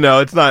 I mean,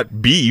 it's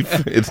not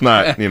beef. It's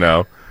not,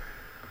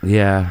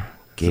 Yeah,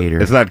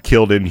 gator. It's not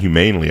killed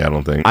inhumanely, I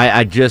don't think.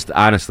 I just,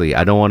 honestly,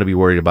 I don't want to be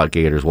worried about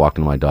gators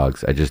walking my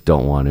dogs. I just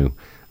don't want to.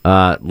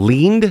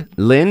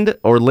 Lind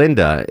or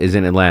Linda is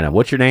in Atlanta.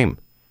 What's your name?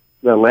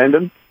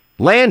 Landon.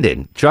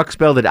 Landon. Chuck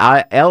spelled it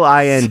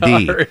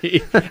L-I-N-D.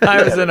 Sorry.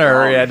 I was in a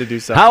hurry. I had to do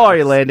something. How are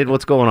you, Landon?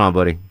 What's going on,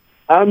 buddy?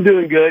 I'm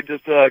doing good.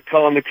 Just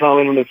calling to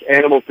comment on this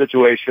animal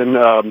situation.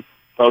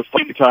 I was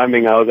funny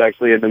timing. I was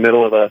actually in the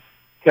middle of a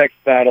text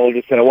battle,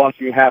 just kind of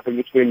watching it happen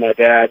between my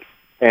dad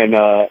and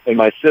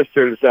my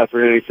sister this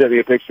afternoon. He sent me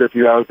a picture a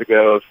few hours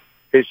ago of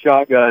his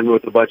shotgun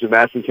with a bunch of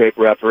masking tape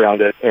wrapped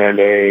around it and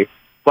a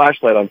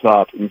flashlight on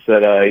top, and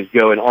said he's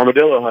going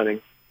armadillo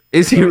hunting.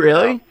 Is he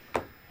really?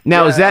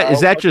 Now, is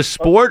that just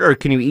sport, or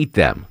can you eat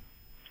them?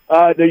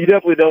 No, you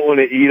definitely don't want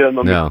to eat them.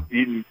 No.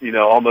 Eating,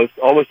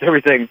 almost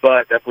everything,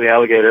 but definitely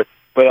alligator.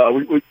 But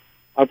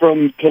I'm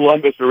from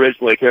Columbus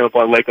originally, came up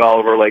on Lake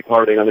Oliver, Lake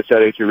Harding on the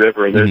Chattahoochee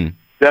River, and there's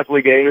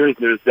definitely gators,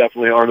 there's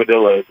definitely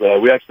armadillos.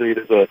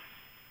 There's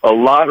a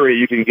lottery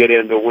you can get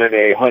in to win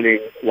a hunting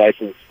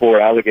license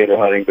for alligator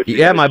hunting. But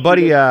my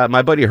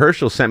buddy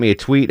Herschel sent me a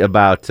tweet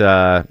about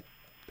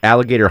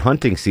alligator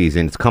hunting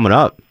season. It's coming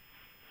up.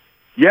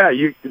 Yeah,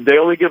 they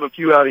only give a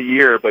few out a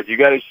year, but you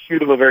got to shoot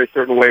them a very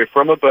certain way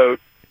from a boat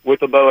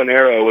with a bow and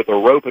arrow with a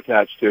rope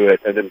attached to it,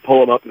 and then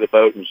pull them up to the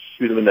boat and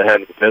shoot them in the head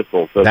with a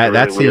pistol. So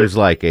that seems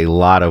like a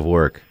lot of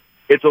work.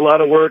 It's a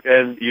lot of work,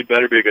 and you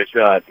better be a good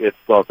shot. It's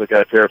also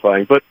kind of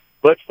terrifying, but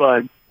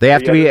fun. They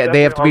have to be at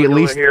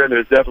least here, and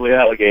there's definitely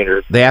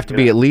alligators. They have to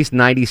be at least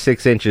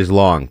 96 inches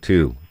long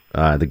too.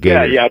 The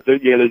gator. Yeah.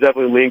 There's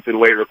definitely length and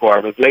weight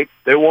requirements.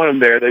 They want them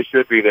there. They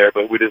should be there,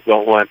 but we just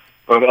don't want.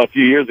 A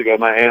few years ago,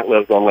 my aunt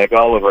lives on Lake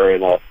Oliver,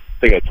 and I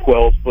think a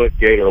 12-foot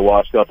gator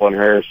washed up on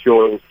her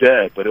shore. It was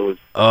dead, but it was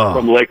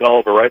from Lake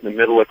Oliver, right in the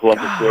middle of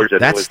Columbus, Georgia.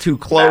 That's too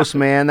close,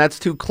 man. That's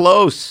too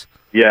close.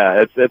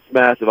 Yeah, it's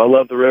massive. I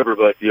love the river,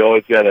 but you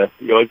always gotta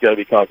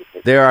be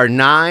cognizant. There are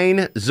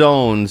 9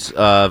 zones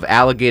of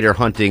alligator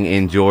hunting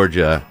in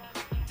Georgia.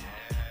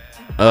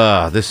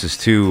 This is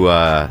too.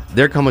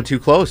 They're coming too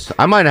close.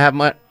 I might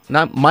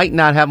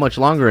not have much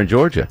longer in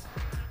Georgia.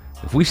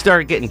 If we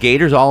start getting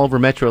gators all over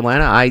Metro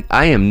Atlanta, I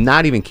am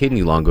not even kidding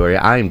you,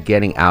 Longoria. I am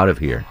getting out of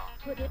here.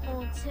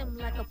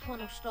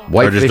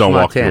 Whitefish,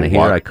 Montana, here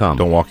I come.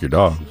 Don't walk your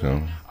dog.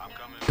 So.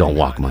 Don't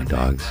walk my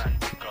dogs.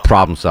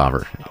 Problem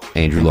solver,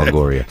 Andrew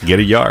Longoria. Get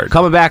a yard.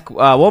 Coming back,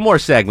 one more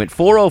segment,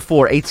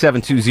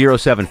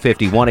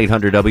 404-872-0750,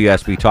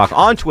 1-800-WSB Talk,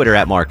 on Twitter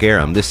at Mark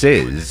Arum. This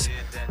is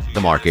The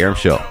Mark Arum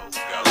Show.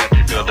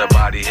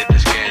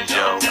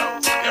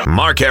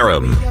 Mark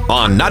Arum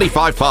on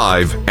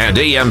 95.5 and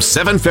AM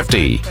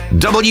 750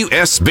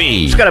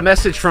 WSB. Just got a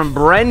message from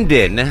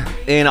Brendan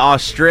in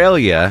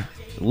Australia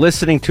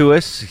listening to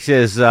us. He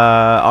says,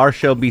 our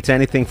show beats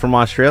anything from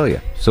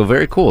Australia. So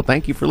very cool.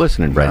 Thank you for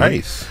listening, Brendan.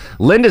 Nice.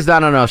 Linda's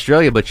not in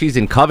Australia, but she's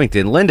in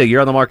Covington. Linda, you're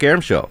on the Mark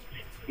Arum Show.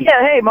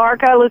 Yeah, hey,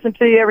 Mark. I listen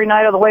to you every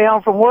night on the way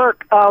home from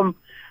work.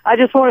 I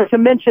just wanted to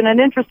mention an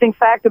interesting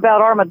fact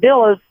about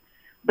armadillos.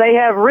 They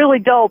have really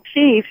dull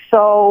teeth,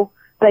 so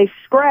they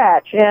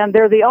scratch, and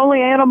they're the only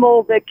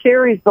animal that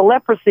carries the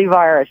leprosy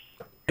virus.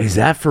 Is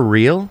that for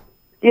real?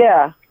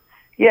 Yeah.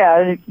 Yeah,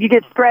 if you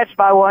get scratched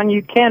by one,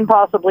 you can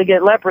possibly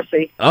get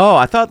leprosy. Oh,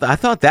 I thought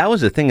that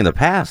was a thing in the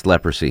past,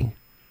 leprosy.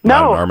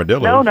 No,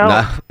 armadillo.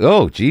 no.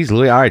 Oh, geez,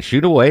 Louis. All right,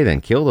 shoot away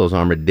then. Kill those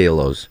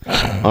armadillos.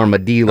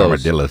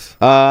 Armadillos.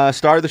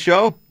 Star of the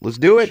show. Let's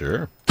do it.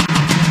 Sure.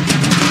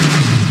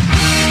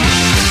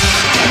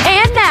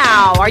 And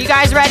now, are you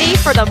guys ready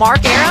for the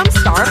Mark Arum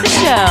Star of the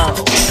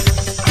Show?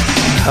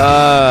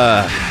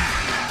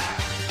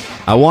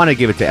 I want to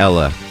give it to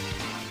Ella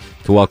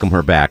to welcome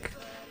her back.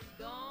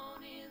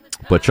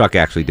 But Chuck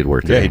actually did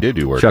work today. Yeah, he did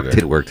do work Chuck today.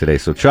 did work today.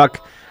 So,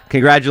 Chuck,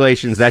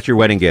 congratulations. That's your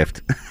wedding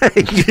gift. I'll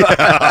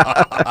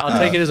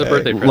take it as a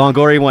birthday present.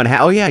 Longoria won.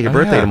 Your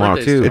birthday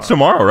tomorrow, too. It's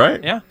tomorrow,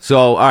 right? Yeah. So,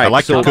 all right. I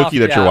like the cookie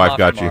that your wife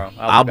got tomorrow. you.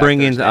 I'll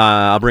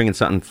bring in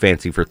something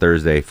fancy for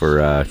Thursday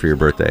for your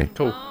birthday.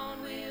 Cool.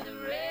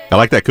 I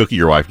like that cookie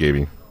your wife gave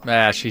you.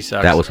 She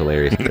sucks. That was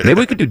hilarious. Maybe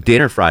we could do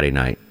dinner Friday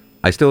night.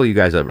 I still owe you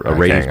guys a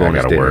ratings bonus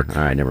I gotta dinner. work.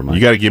 All right, never mind.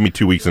 You got to give me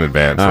 2 weeks in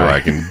advance so I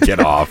can get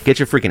off. Get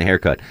your freaking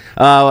haircut.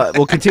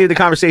 We'll continue the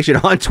conversation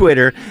on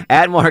Twitter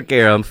at Mark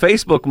Arum,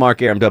 Facebook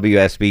Mark Arum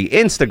WSB,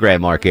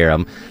 Instagram Mark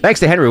Arum. Thanks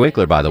to Henry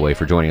Winkler, by the way,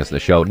 for joining us on the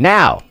show.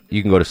 Now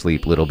you can go to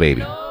sleep, little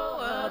baby.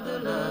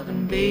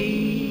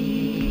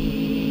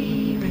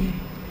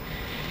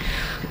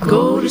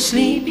 Go to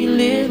sleep, you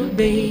little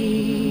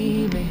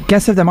baby.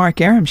 Guests of the Mark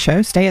Arum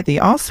Show stay at the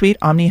All-Suite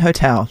Omni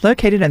Hotel,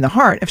 located in the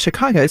heart of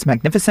Chicago's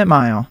Magnificent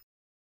Mile.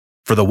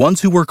 For the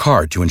ones who work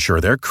hard to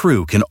ensure their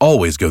crew can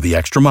always go the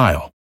extra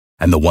mile,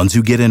 and the ones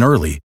who get in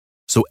early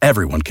so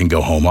everyone can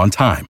go home on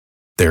time,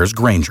 there's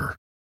Grainger,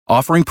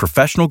 offering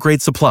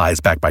professional-grade supplies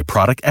backed by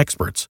product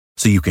experts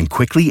so you can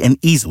quickly and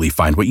easily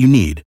find what you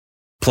need.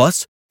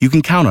 Plus, you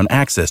can count on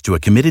access to a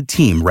committed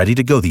team ready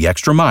to go the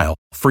extra mile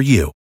for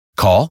you.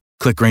 Call,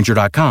 click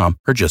Grainger.com,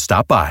 or just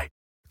stop by.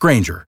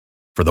 Grainger,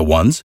 for the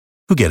ones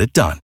who get it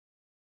done.